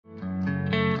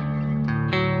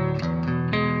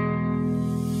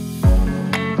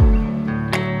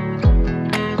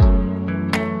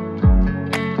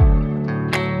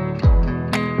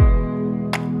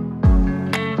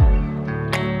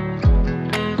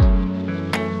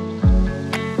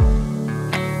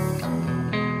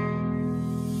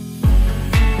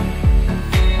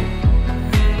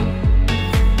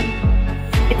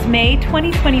May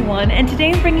 2021, and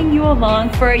today I'm bringing you along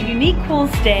for a unique cool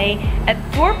stay at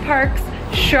Thorpe Park's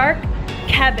Shark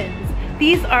Cabins.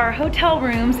 These are hotel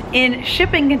rooms in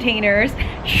shipping containers,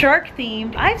 shark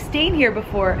themed. I've stayed here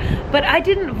before, but I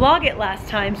didn't vlog it last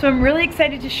time, so I'm really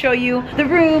excited to show you the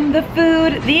room, the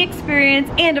food, the experience,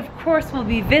 and of course we'll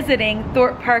be visiting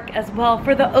Thorpe Park as well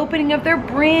for the opening of their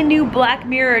brand new Black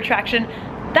Mirror attraction.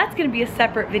 That's gonna be a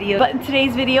separate video, but in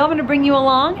today's video I'm gonna bring you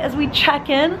along as we check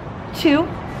in to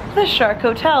the Shark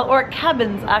Hotel, or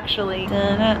Cabins actually.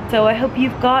 So I hope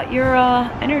you've got your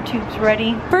inner tubes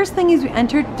ready. First thing is we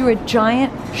entered through a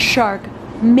giant shark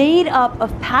made up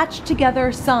of patched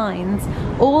together signs,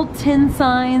 old tin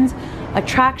signs,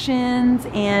 attractions,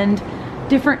 and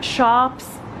different shops.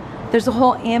 There's a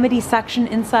whole Amity section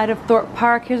inside of Thorpe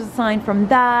Park. Here's a sign from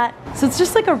that. So it's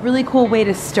just like a really cool way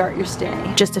to start your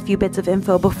stay. Just a few bits of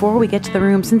info before we get to the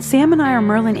room. Since Sam and I are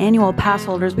Merlin annual pass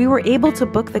holders, we were able to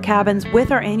book the cabins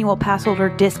with our annual pass holder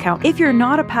discount. If you're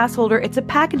not a pass holder, it's a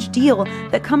package deal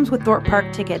that comes with Thorpe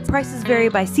Park tickets. Prices vary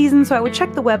by season, so I would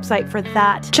check the website for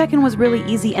that. Check-in was really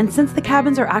easy, and since the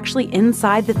cabins are actually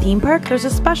inside the theme park, there's a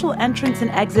special entrance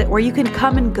and exit where you can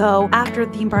come and go after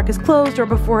the theme park is closed or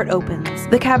before it opens.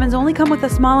 The cabins only come with a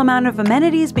small amount of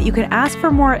amenities, but you can ask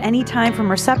for more at any time from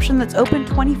reception that's open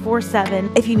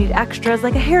 24/7. If you need extras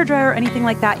like a hairdryer or anything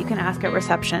like that, you can ask at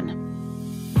reception.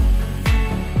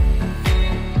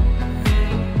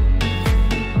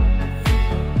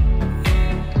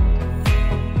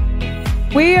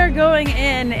 We are going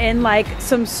in like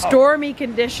some stormy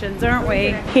conditions, aren't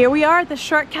we? Here we are at the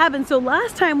Shark Cabin. So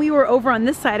last time we were over on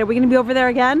this side. Are we gonna be over there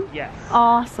again? Yes.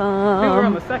 Awesome. I think we're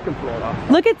on the second floor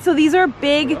though. Look at, so these are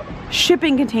big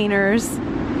shipping containers.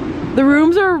 The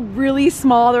rooms are really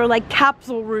small. They're like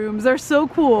capsule rooms. They're so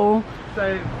cool.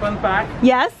 So, fun fact.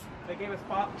 Yes? They gave us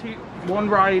one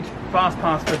ride fast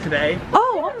pass for today.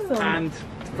 Oh, awesome. And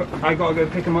I gotta go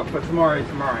pick them up for tomorrow.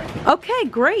 Okay,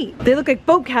 great. They look like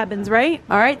boat cabins, right?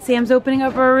 All right, Sam's opening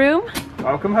up our room.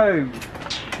 Welcome home.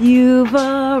 You've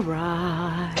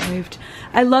arrived.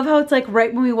 I love how it's like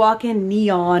right when we walk in,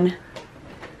 neon.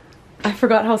 I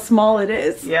forgot how small it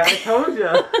is. Yeah, I told you.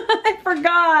 I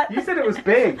forgot. You said it was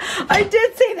big. I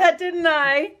did say that, didn't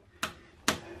I?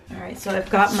 All right, so I've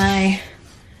got my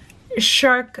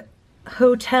Shark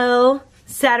Hotel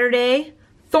Saturday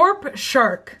Thorpe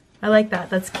Shark. I like that,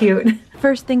 that's cute.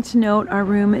 First thing to note, our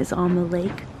room is on the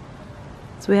lake.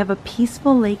 So we have a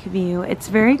peaceful lake view. It's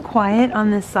very quiet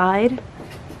on this side.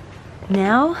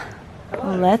 Now,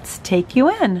 let's take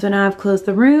you in. So now I've closed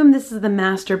the room. This is the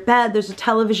master bed. There's a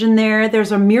television there.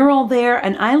 There's a mural there.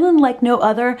 An island like no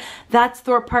other. That's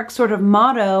Thorpe Park's sort of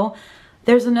motto.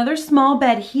 There's another small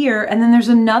bed here, and then there's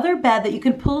another bed that you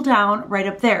can pull down right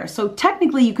up there. So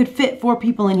technically you could fit 4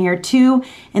 people in here. 2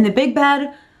 in the big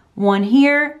bed, 1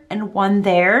 here, and 1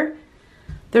 there.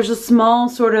 There's a small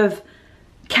sort of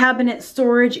cabinet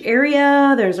storage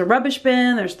area. There's a rubbish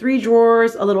bin, there's 3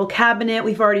 drawers, a little cabinet.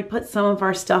 We've already put some of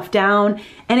our stuff down,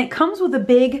 and it comes with a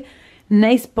big,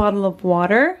 nice bottle of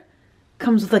water.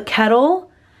 Comes with a kettle,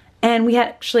 and we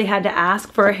actually had to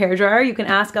ask for a hairdryer. You can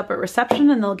ask up at reception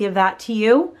and they'll give that to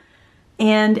you.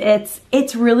 And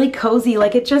it's really cozy.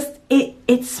 Like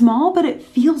it's small, but it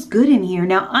feels good in here.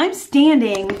 Now I'm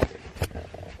standing,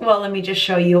 well, let me just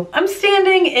show you. I'm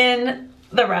standing in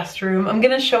the restroom. I'm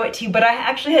gonna show it to you, but I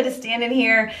actually had to stand in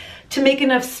here to make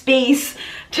enough space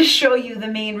to show you the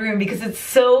main room because it's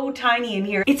so tiny in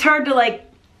here. It's hard to like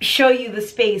show you the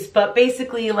space, but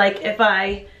basically like if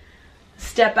I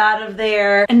step out of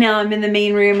there and now I'm in the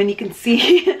main room and you can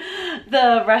see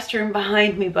the restroom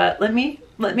behind me, but let me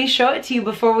show it to you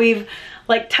before we've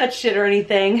like touched it or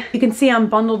anything. You can see I'm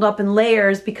bundled up in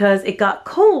layers because it got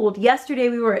cold. Yesterday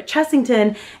we were at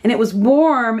Chessington and it was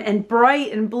warm and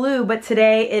bright and blue, but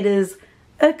today it is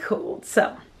cold.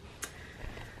 So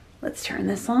let's turn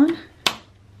this on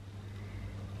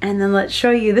and then let's show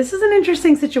you. This is an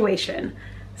interesting situation.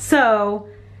 So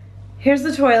here's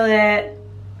the toilet,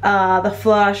 the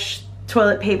flush,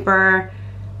 toilet paper,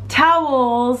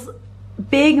 towels,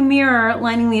 big mirror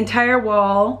lining the entire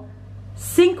wall,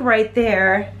 sink right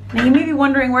there. Now you may be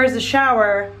wondering, where's the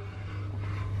shower?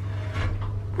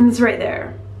 And it's right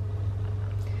there.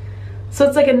 So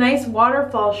it's like a nice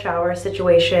waterfall shower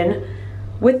situation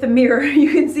with the mirror.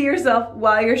 You can see yourself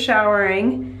while you're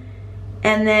showering.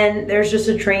 And then there's just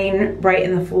a drain right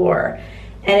in the floor.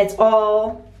 And it's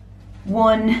all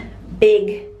one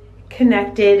big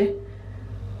connected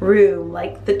room.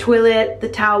 Like the toilet, the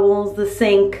towels, the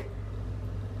sink,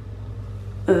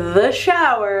 the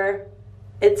shower.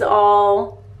 It's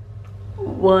all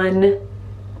one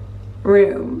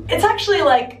room. It's actually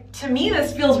like, to me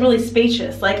this feels really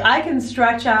spacious. Like I can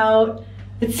stretch out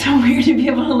It's so weird to be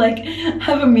able to like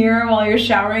have a mirror while you're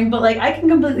showering, but like I can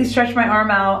completely stretch my arm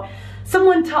out.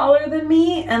 Someone taller than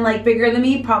me and like bigger than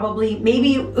me, probably,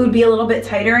 maybe it would be a little bit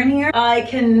tighter in here. I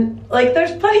can, like,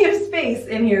 there's plenty of space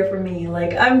in here for me.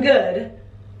 Like, I'm good.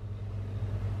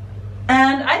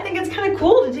 And I think it's kind of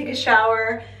cool to take a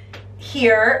shower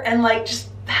here and like just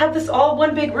have this all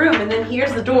one big room. And then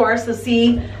here's the door. So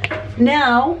see,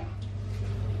 now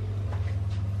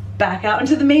back out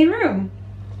into the main room.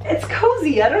 It's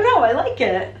cozy. I don't know. I like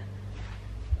it.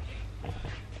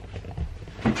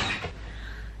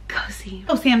 Cozy.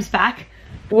 Oh, Sam's back.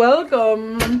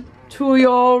 Welcome to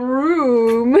your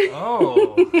room.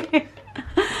 Oh.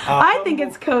 I think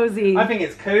it's cozy. I think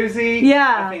it's cozy.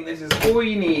 Yeah. I think this is all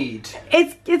you need.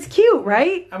 It's cute,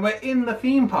 right? And we're in the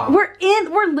theme park.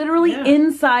 We're literally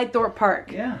inside Thorpe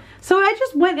Park. Yeah. So I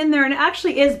just went in there and it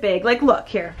actually is big. Like, look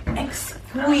here.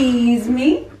 Squeeze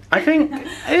me. I think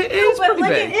it is but pretty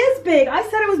like big. it is big. I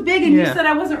said it was big and you said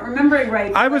I wasn't remembering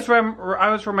right. I was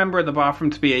remembering the bathroom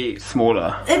to be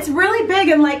smaller. It's really big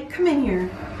and like, come in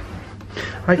here.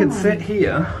 I can sit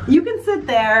here. You can sit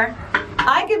there.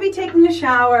 I could be taking a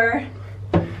shower.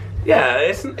 Yeah,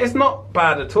 it's not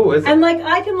bad at all, is it? And like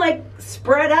I can like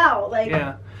spread out. Like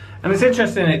yeah. And it's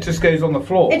interesting, it just goes on the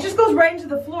floor. It just goes right into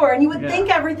the floor and you would think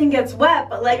everything gets wet,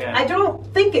 but like I don't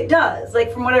think it does,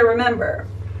 like from what I remember.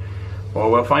 Well,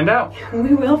 we'll find out.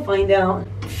 We will find out.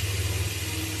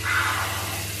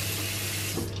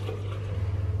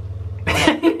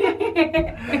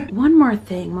 One more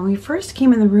thing, when we first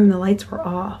came in the room, the lights were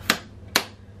off.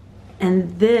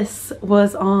 And this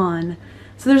was on.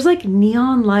 So there's like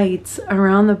neon lights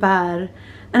around the bed.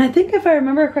 And I think if I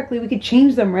remember correctly, we could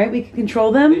change them, right? We could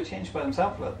control them. They change by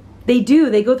themselves, look. They do.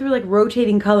 They go through like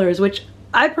rotating colors, which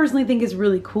I personally think is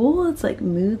really cool. It's like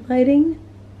mood lighting.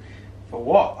 For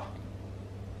what?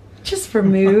 Just for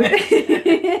mood.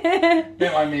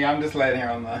 Don't mind me, I'm just laying here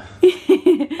on the...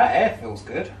 That air feels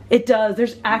good. It does.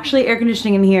 There's actually air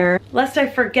conditioning in here. Lest I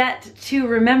forget to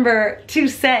remember to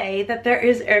say that there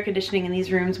is air conditioning in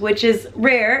these rooms, which is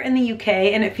rare in the UK,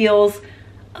 and it feels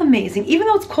amazing. Even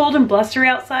though it's cold and blustery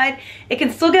outside, it can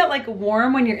still get like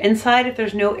warm when you're inside if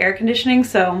there's no air conditioning,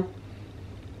 so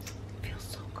it feels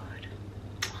so good.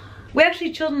 We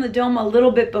actually chilled in the dome a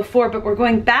little bit before, but we're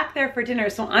going back there for dinner,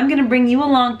 so I'm gonna bring you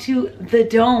along to the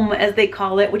dome, as they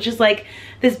call it, which is like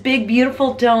this big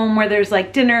beautiful dome where there's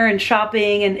like dinner and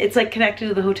shopping, and it's like connected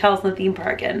to the hotels and the theme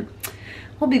park, and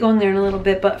we'll be going there in a little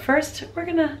bit, but first we're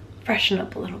gonna freshen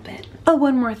up a little bit. Oh,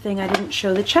 one more thing, I didn't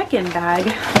show the check-in bag.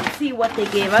 Let's see what they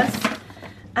gave us.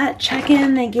 At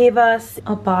check-in, they gave us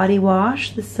a body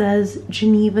wash. This says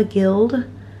Geneva Guild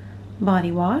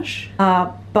body wash.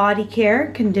 Body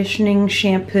care, conditioning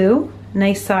shampoo.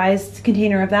 Nice sized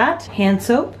container of that. Hand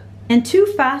soap. And 2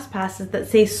 fast passes that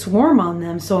say Swarm on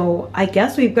them. So I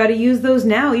guess we've got to use those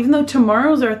now. Even though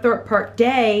tomorrow's our Thorpe Park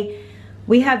day,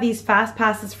 we have these fast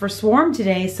passes for Swarm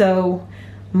today, so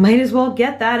might as well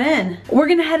get that in. We're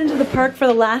gonna head into the park for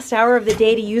the last hour of the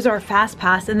day to use our fast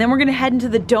pass, and then we're gonna head into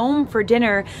the dome for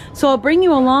dinner. So I'll bring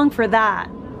you along for that,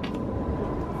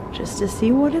 just to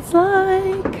see what it's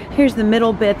like. Here's the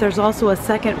middle bit. There's also a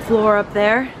second floor up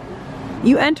there.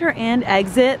 You enter and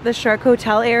exit the Shark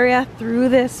Hotel area through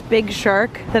this big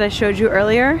shark that I showed you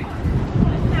earlier.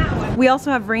 We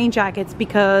also have rain jackets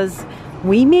because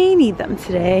we may need them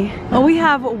today. Oh, we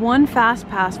have 1 fast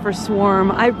pass for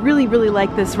Swarm. I really, really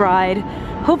like this ride.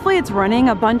 Hopefully it's running.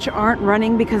 A bunch aren't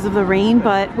running because of the rain,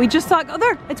 but we just saw, oh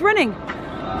there, it's running.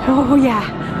 Oh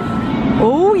yeah,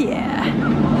 oh yeah.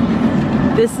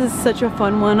 This is such a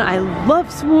fun one. I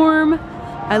love Swarm.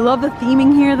 I love the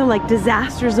theming here, the like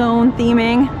disaster zone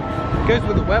theming. It goes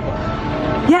with the weather.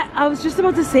 Yeah, I was just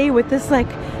about to say, with this like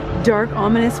dark,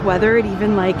 ominous weather, it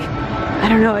even like, I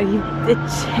don't know,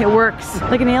 it works.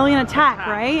 Like an alien attack,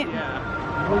 right?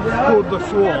 Yeah. It's called the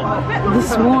Swarm. The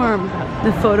Swarm.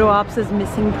 The photo op says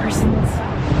missing persons.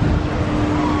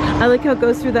 I like how it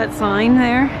goes through that sign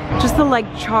there. Just the like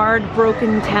charred,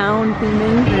 broken town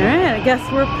theming. Alright, I guess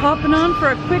we're popping on for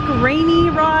a quick rainy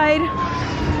ride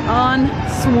on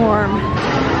Swarm.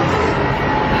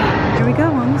 Here we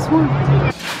go, on the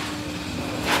Swarm.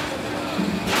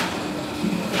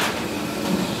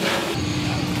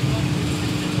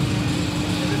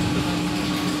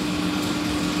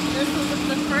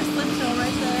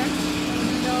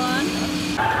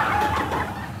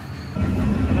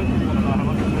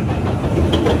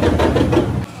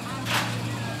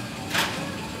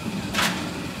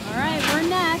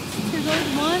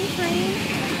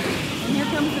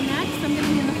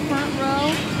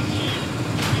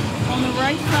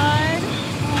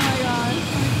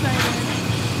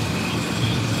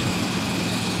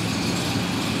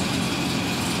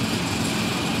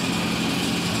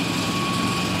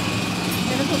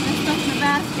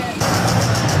 basket.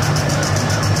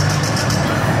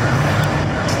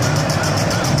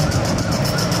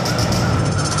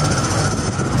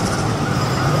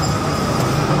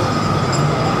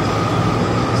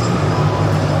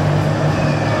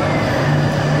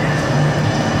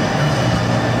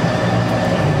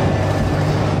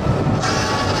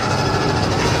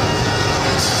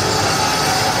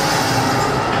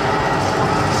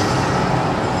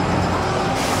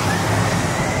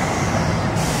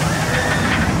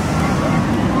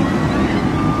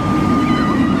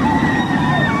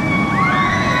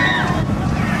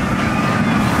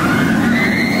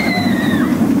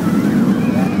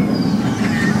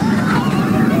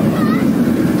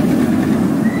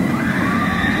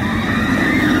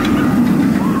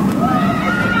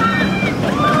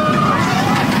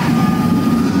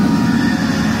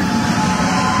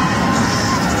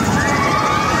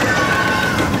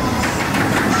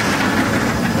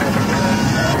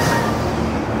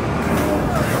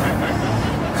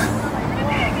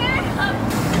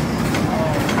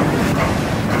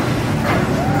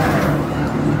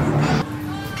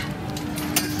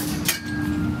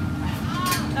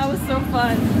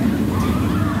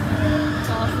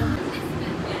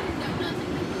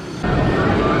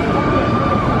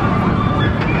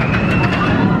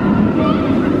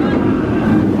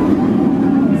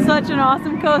 An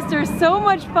awesome coaster, so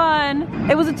much fun.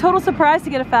 It was a total surprise to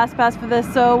get a fast pass for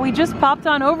this, so we just popped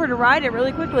on over to ride it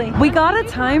really quickly. We got a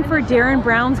time for Darren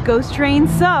Brown's ghost train,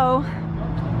 so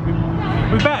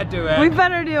we better do it. We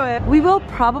better do it. We will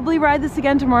probably ride this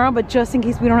again tomorrow, but just in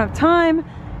case we don't have time,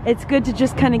 it's good to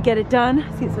just kind of get it done.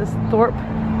 See, it says Thorpe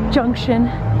Junction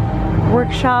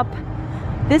Workshop.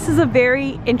 This is a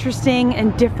very interesting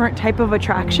and different type of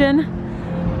attraction.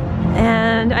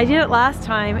 And I did it last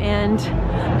time and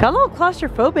got a little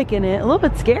claustrophobic in it, a little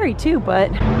bit scary too, but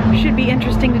should be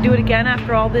interesting to do it again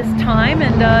after all this time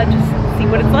and just see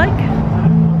what it's like.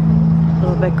 A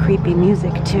little bit creepy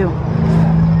music too.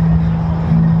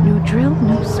 No drill,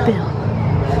 no spill.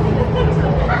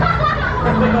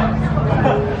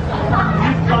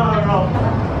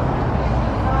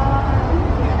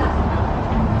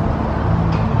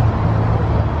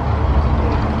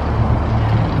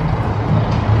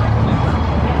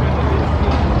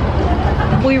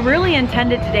 We really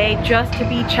intended today just to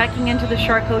be checking into the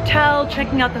Shark Hotel,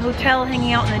 checking out the hotel,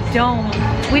 hanging out in the dome.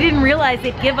 We didn't realize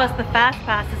they'd give us the fast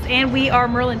passes, and we are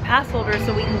Merlin pass holders,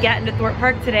 so we can get into Thorpe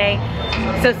Park today.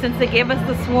 So since they gave us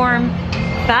the Swarm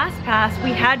fast pass,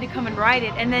 we had to come and ride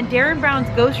it. And then Darren Brown's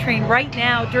ghost train right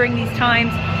now during these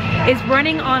times is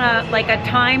running on a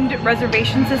timed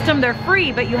reservation system. They're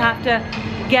free, but you have to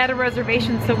get a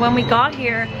reservation. So when we got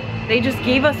here, they just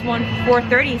gave us one for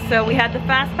 4:30. So we had the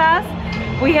fast pass,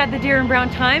 we had the Darren Brown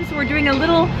time, so we're doing a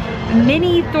little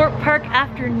mini Thorpe Park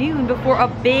afternoon before a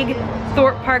big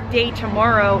Thorpe Park day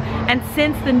tomorrow. And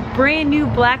since the brand new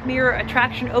Black Mirror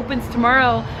attraction opens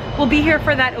tomorrow, we'll be here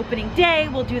for that opening day.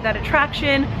 We'll do that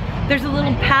attraction. There's a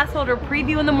little pass holder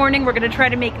preview in the morning. We're gonna try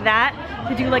to make that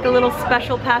to do like a little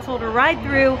special pass holder ride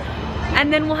through.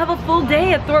 And then we'll have a full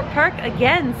day at Thorpe Park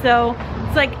again. So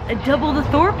it's like double the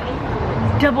Thorpe,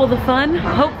 double the fun.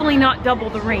 Hopefully not double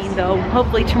the rain though.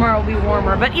 Hopefully tomorrow will be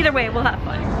warmer, but either way, we'll have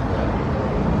fun.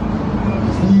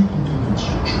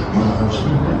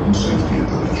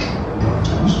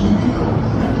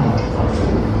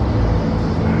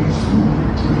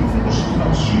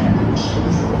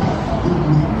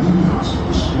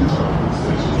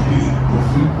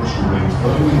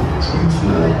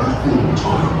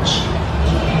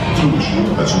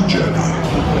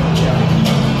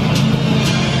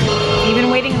 Even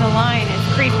waiting in the line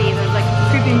is creepy. There's like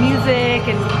creepy music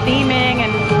and theming,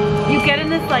 and you get in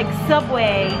this like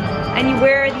subway and you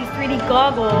wear these 3D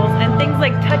goggles and things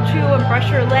like touch you and brush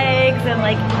your legs, and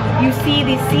like you see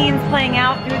these scenes playing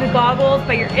out through the goggles,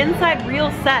 but you're inside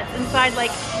real sets, inside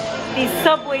like these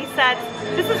subway sets.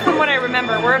 This is from what I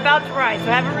remember. We're about to ride, so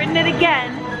I haven't ridden it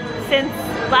again since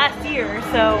last year,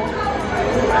 so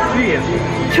 2 years.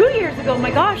 2 years ago,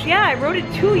 my gosh, yeah, I rode it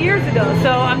 2 years ago. So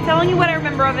I'm telling you what I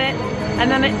remember of it, and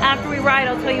then after we ride,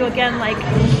 I'll tell you again, like,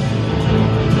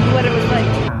 what it was like.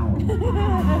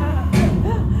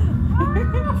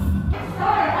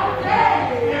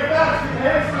 If that's the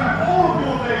case, then all of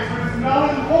your days is null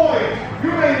and void.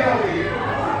 You may now leave.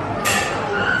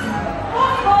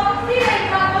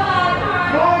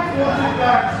 Guys, what's it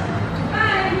that?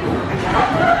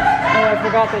 Oh, I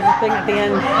forgot there's a thing at the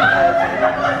end.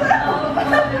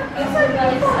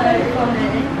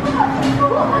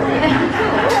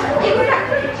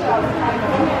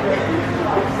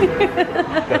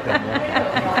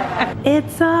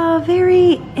 It's a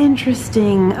very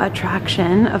interesting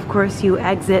attraction. Of course, you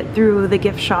exit through the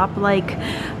gift shop like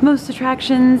most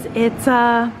attractions. It's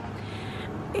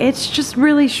just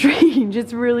really strange.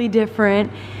 It's really different.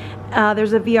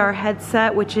 There's a VR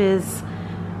headset, which is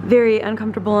very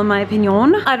uncomfortable in my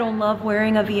opinion. I don't love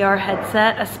wearing a VR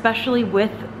headset, especially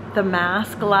with the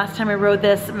mask. The last time I rode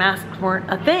this, masks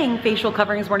weren't a thing, facial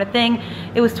coverings weren't a thing.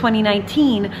 It was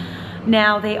 2019.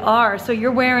 Now they are. So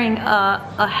you're wearing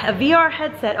a VR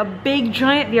headset, a big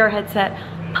giant VR headset,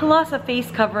 plus a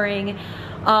face covering.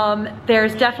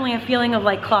 There's definitely a feeling of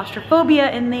like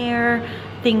claustrophobia in there.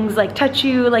 Things like touch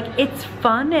you. Like, it's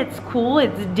fun, it's cool,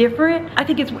 it's different. I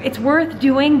think it's worth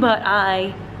doing, but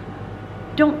I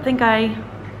don't think I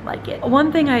like it.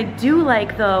 One thing I do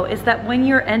like though is that when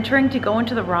you're entering to go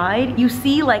into the ride, you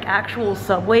see like actual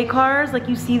subway cars. Like,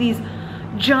 you see these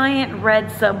giant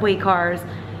red subway cars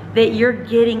that you're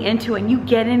getting into, and you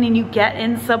get in and you get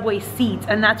in subway seats,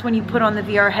 and that's when you put on the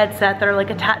VR headset that are like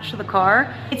attached to the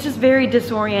car. It's just very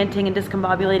disorienting and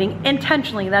discombobulating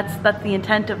intentionally. That's the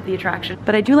intent of the attraction.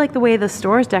 But I do like the way the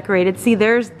store is decorated. See,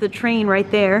 there's the train right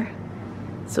there.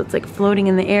 So it's like floating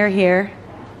in the air here.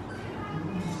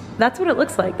 That's what it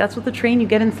looks like. That's what the train you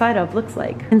get inside of looks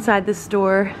like. Inside the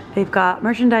store, they've got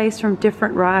merchandise from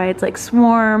different rides like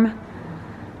Swarm.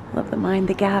 Love the Mind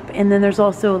the Gap. And then there's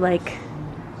also like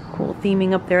cool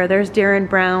theming up there. There's Darren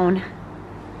Brown.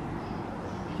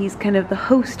 He's kind of the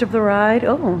host of the ride.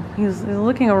 Oh, he's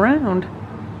looking around.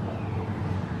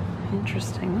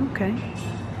 Interesting, okay.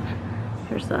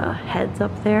 There's heads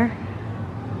up there.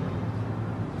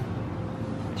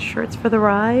 Shirts for the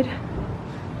ride.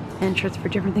 And shirts for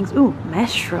different things. Ooh,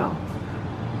 Maestro.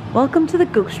 Welcome to the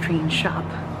Ghost Train shop.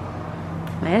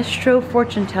 Maestro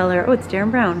Fortune Teller. Oh, it's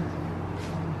Darren Brown.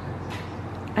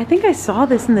 I think I saw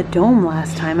this in the Dome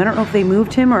last time. I don't know if they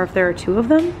moved him or if there are two of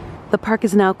them. The park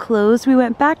is now closed. We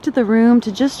went back to the room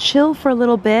to just chill for a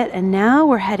little bit, and now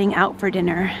we're heading out for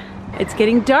dinner. It's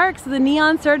getting dark, so the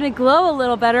neon's starting to glow a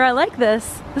little better. I like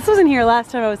this. This wasn't here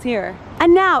last time I was here.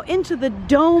 And now into the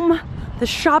Dome, the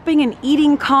shopping and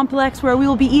eating complex where we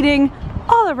will be eating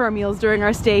all of our meals during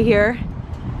our stay here.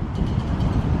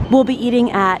 We'll be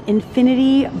eating at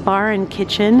Infinity Bar and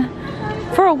Kitchen.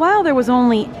 For a while there was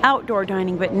only outdoor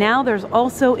dining, but now there's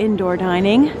also indoor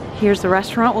dining. Here's the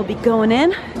restaurant we'll be going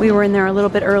in. We were in there a little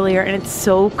bit earlier and it's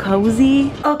so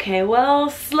cozy. Okay, well,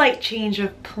 slight change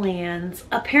of plans.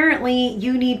 Apparently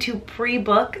you need to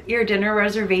pre-book your dinner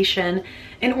reservation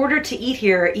in order to eat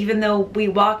here, even though we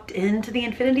walked into the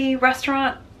Infinity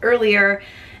restaurant earlier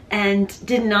and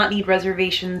did not need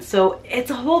reservations. So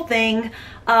it's a whole thing,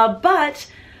 but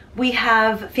we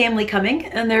have family coming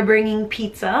and they're bringing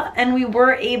pizza, and we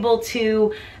were able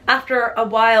to, after a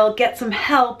while, get some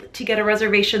help to get a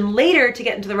reservation later to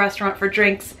get into the restaurant for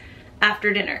drinks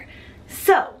after dinner.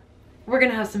 So we're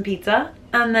gonna have some pizza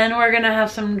and then we're gonna have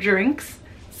some drinks.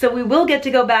 So we will get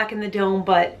to go back in the Dome,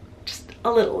 but just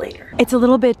a little later. It's a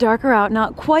little bit darker out,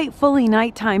 not quite fully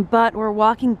nighttime, but we're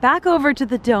walking back over to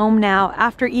the Dome now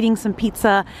after eating some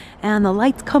pizza, and the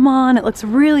lights come on. It looks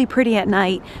really pretty at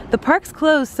night. The park's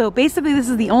closed, so basically this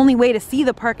is the only way to see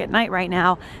the park at night right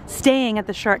now, staying at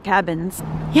the Shark Cabins.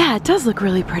 Yeah, it does look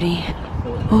really pretty.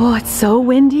 Oh, it's so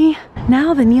windy.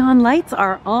 Now the neon lights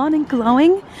are on and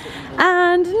glowing,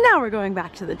 and now we're going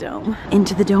back to the Dome.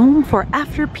 Into the Dome for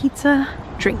after pizza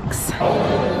drinks.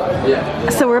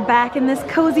 So we're back in this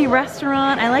cozy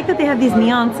restaurant. I like that they have these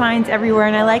neon signs everywhere,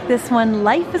 and I like this one,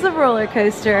 Life is a Roller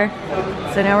Coaster.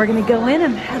 So now we're gonna go in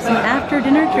and have some after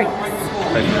dinner drinks.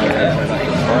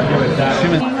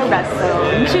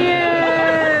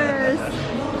 Cheers!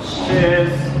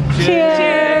 Cheers!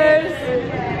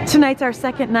 Cheers! Tonight's our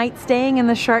second night staying in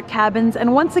the Shark Cabins,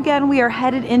 and once again we are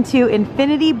headed into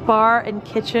Infinity Bar and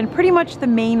Kitchen, pretty much the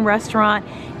main restaurant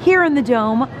here in the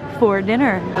Dome for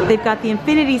dinner. They've got the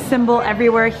infinity symbol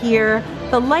everywhere here.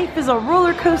 The Life is a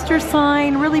Roller Coaster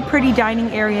sign, really pretty dining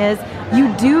areas.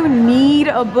 You do need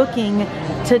a booking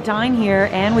to dine here,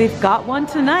 and we've got one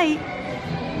tonight.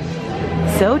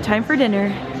 So time for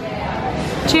dinner.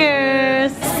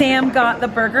 Cheers! Sam got the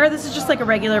burger. This is just like a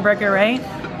regular burger, right?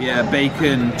 Yeah,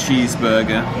 bacon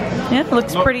cheeseburger. Yeah, it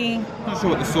looks pretty. Not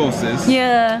sure what the sauce is.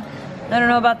 Yeah, I don't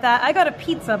know about that. I got a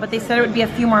pizza, but they said it would be a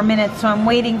few more minutes, so I'm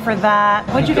waiting for that.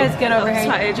 What'd you guys get over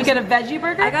here? Did you get a veggie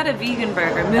burger? I got a vegan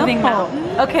burger, Moving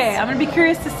Mountains. Okay, I'm gonna be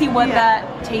curious to see what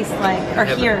that tastes like, or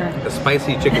here. A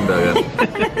spicy chicken burger.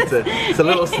 it's a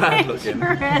little sad looking.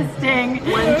 Interesting.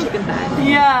 One chicken thigh.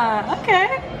 Yeah, okay.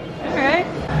 All right.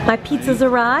 My pizza's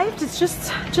arrived. It's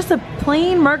just a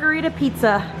plain margarita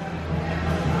pizza.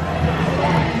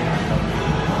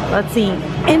 Let's see.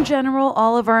 In general,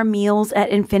 all of our meals at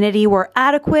Infinity were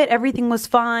adequate. Everything was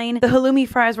fine. The halloumi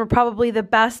fries were probably the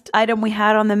best item we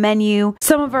had on the menu.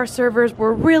 Some of our servers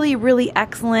were really, really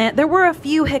excellent. There were a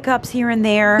few hiccups here and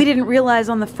there. We didn't realize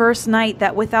on the first night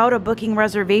that without a booking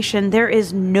reservation, there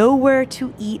is nowhere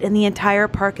to eat and the entire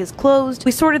park is closed.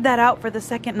 We sorted that out for the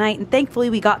second night and thankfully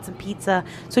we got some pizza.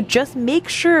 So just make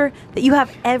sure that you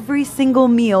have every single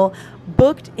meal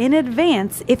booked in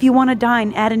advance if you want to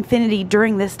dine at Infinity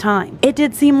during this time. It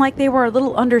did seem like they were a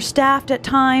little understaffed at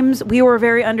times. We were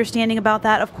very understanding about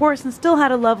that, of course, and still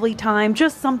had a lovely time.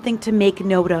 Just something to make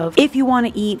note of. If you want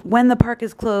to eat when the park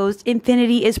is closed,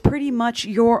 Infinity is pretty much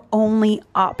your only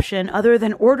option other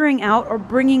than ordering out or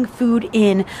bringing food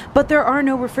in, but there are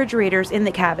no refrigerators in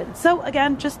the cabin. So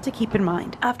again, just to keep in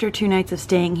mind. After 2 nights of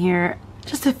staying here,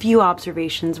 just a few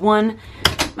observations. One,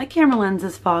 my camera lens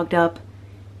is fogged up,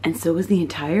 and so is the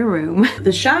entire room.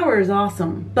 The shower is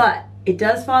awesome, but it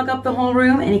does fog up the whole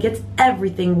room and it gets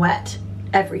everything wet.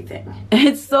 Everything.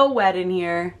 It's so wet in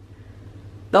here.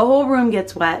 The whole room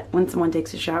gets wet when someone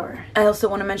takes a shower. I also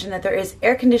want to mention that there is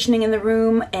air conditioning in the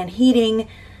room and heating.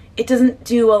 It doesn't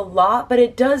do a lot, but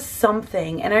it does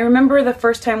something. And I remember the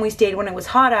first time we stayed when it was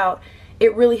hot out,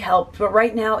 it really helped. But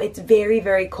right now it's very,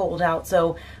 very cold out.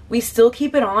 So we still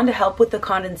keep it on to help with the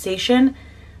condensation,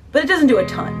 but it doesn't do a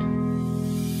ton.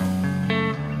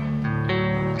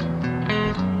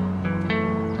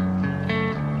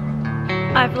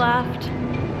 I've laughed,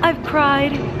 I've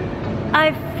cried,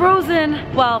 I've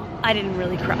frozen. Well, I didn't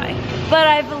really cry, but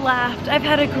I've laughed. I've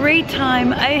had a great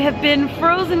time. I have been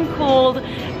frozen cold,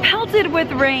 pelted with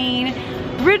rain,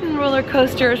 ridden roller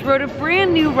coasters, rode a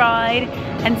brand new ride,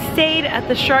 and stayed at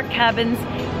the Shark Cabins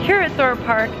here at Thorpe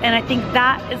Park, and I think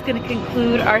that is going to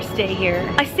conclude our stay here.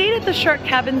 I stayed at the Shark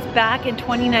Cabins back in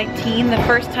 2019, the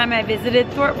first time I visited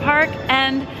Thorpe Park,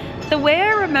 and the way I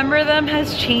remember them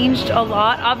has changed a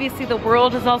lot. Obviously the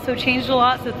world has also changed a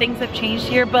lot, so things have changed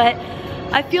here, but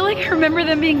I feel like I remember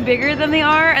them being bigger than they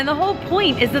are, and the whole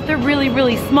point is that they're really,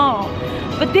 really small,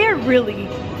 but they're really,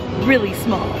 really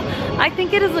small. I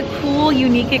think it is a cool,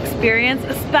 unique experience,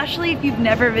 especially if you've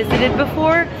never visited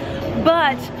before,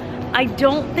 but I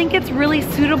don't think it's really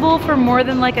suitable for more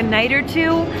than like a night or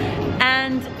two.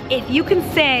 And if you can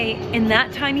stay in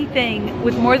that tiny thing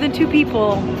with more than 2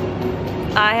 people,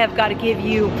 I have got to give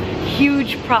you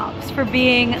huge props for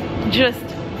being just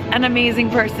an amazing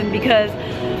person, because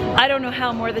I don't know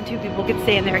how more than 2 people could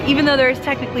stay in there. Even though there is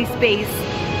technically space,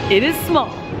 it is small.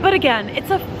 But again,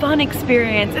 it's a fun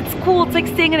experience. It's cool. It's like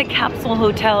staying in a capsule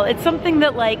hotel. It's something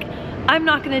that like I'm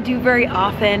not going to do very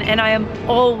often, and I am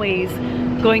always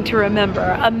going to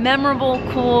remember. A memorable,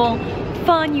 cool,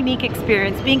 fun, unique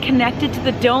experience. Being connected to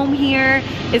the dome here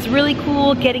is really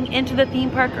cool. Getting into the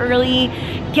theme park early,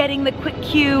 getting the quick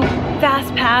queue,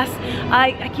 fast pass.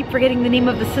 I keep forgetting the name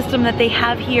of the system that they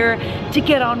have here to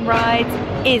get on rides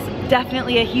is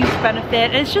definitely a huge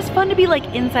benefit. And it's just fun to be like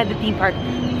inside the theme park.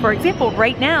 For example,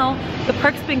 right now, the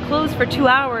park's been closed for 2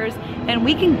 hours and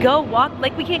we can go walk,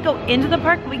 like we can't go into the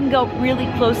park, but we can go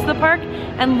really close to the park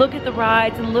and look at the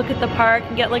rides and look at the park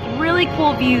and get like really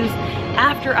cool views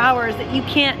after hours that you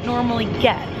can't normally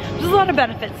get. There's a lot of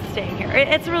benefits to staying here.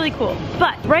 It's really cool.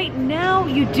 But right now,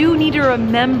 you do need to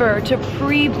remember to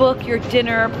pre-book your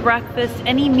dinner, breakfast,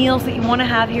 any meals that you want to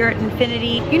have here at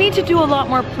Infinity. You need to do a lot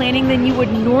more planning than you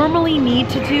would normally need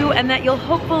to do, and that you'll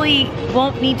hopefully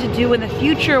won't need to do in the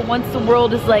future once the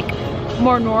world is like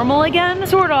more normal again.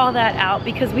 Sort all that out,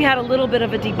 because we had a little bit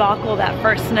of a debacle that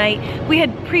first night. We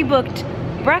had pre-booked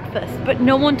breakfast, but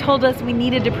no one told us we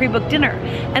needed to pre-book dinner.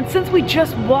 And since we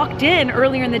just walked in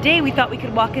earlier in the day, we thought we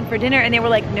could walk in for dinner, and they were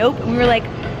like, nope. And we were like,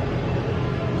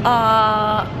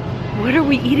 what are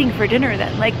we eating for dinner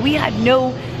then? Like, we had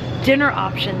no dinner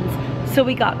options. So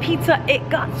we got pizza. It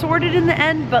got sorted in the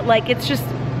end, but like, it's just,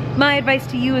 my advice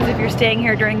to you is if you're staying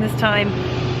here during this time,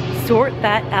 sort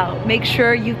that out. Make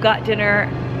sure you've got dinner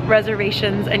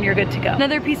reservations and you're good to go.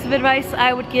 Another piece of advice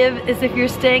I would give is if you're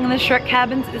staying in the Shark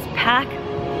Cabins is pack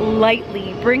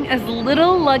lightly. Bring as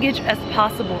little luggage as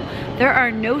possible. There are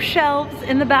no shelves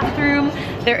in the bathroom.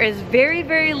 There is very,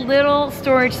 very little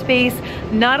storage space,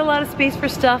 not a lot of space for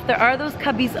stuff. There are those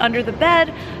cubbies under the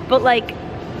bed, but like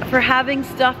for having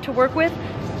stuff to work with,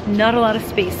 not a lot of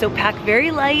space. So pack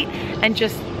very light and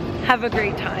just have a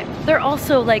great time. There are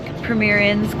also like Premier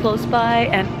Inns close by,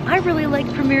 and I really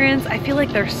like Premier Inns. I feel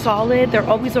like they're solid. They're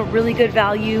always a really good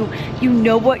value. You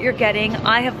know what you're getting.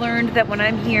 I have learned that when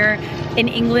I'm here in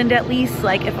England, at least,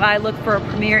 like if I look for a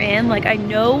Premier Inn, like I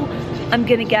know I'm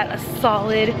gonna get a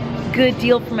solid, good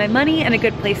deal for my money and a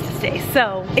good place to stay.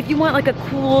 So if you want like a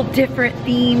cool, different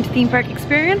themed theme park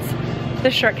experience,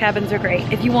 the Shark Cabins are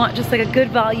great. If you want just like a good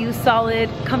value, solid,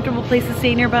 comfortable place to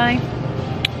stay nearby,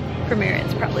 Premier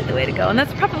is probably the way to go. And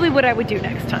that's probably what I would do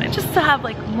next time, just to have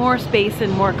like more space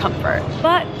and more comfort.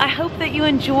 But I hope that you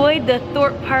enjoyed the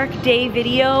Thorpe Park day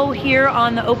video here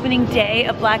on the opening day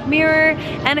of Black Mirror.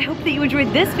 And I hope that you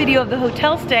enjoyed this video of the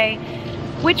hotel stay,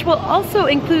 which will also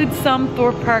include some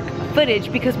Thorpe Park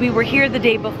footage because we were here the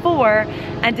day before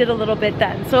and did a little bit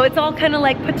then. So it's all kind of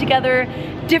like put together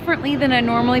differently than I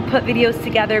normally put videos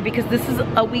together because this is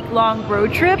a week-long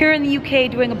road trip here in the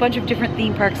UK doing a bunch of different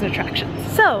theme parks and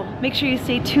attractions. So make sure you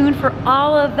stay tuned for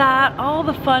all of that, all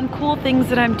the fun, cool things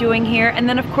that I'm doing here. And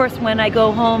then of course, when I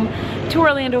go home to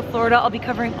Orlando, Florida, I'll be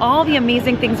covering all the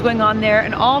amazing things going on there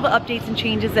and all the updates and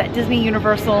changes at Disney,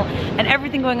 Universal, and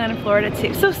everything going on in Florida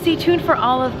too. So stay tuned for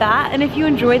all of that. And if you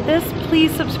enjoyed this,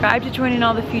 please subscribe to join in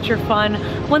all the future fun.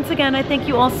 Once again, I thank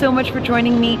you all so much for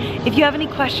joining me. If you have any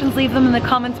questions, leave them in the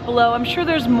comments below. I'm sure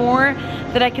there's more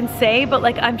that I can say, but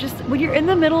like when you're in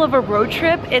the middle of a road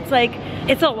trip, it's like,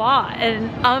 it's a lot and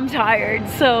I'm tired.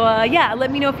 So yeah, let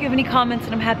me know if you have any comments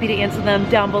and I'm happy to answer them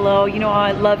down below. You know,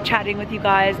 I love chatting with you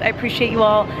guys. I appreciate you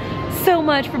all so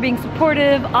much for being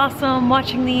supportive, awesome,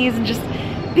 watching these and just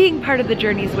being part of the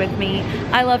journeys with me.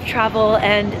 I love travel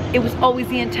and it was always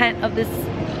the intent of this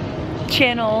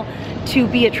channel to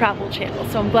be a travel channel.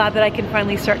 So I'm glad that I can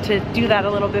finally start to do that a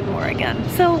little bit more again.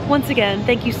 So once again,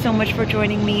 thank you so much for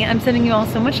joining me. I'm sending you all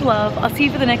so much love. I'll see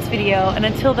you for the next video. And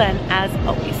until then, as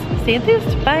always, stay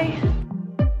enthused. Bye.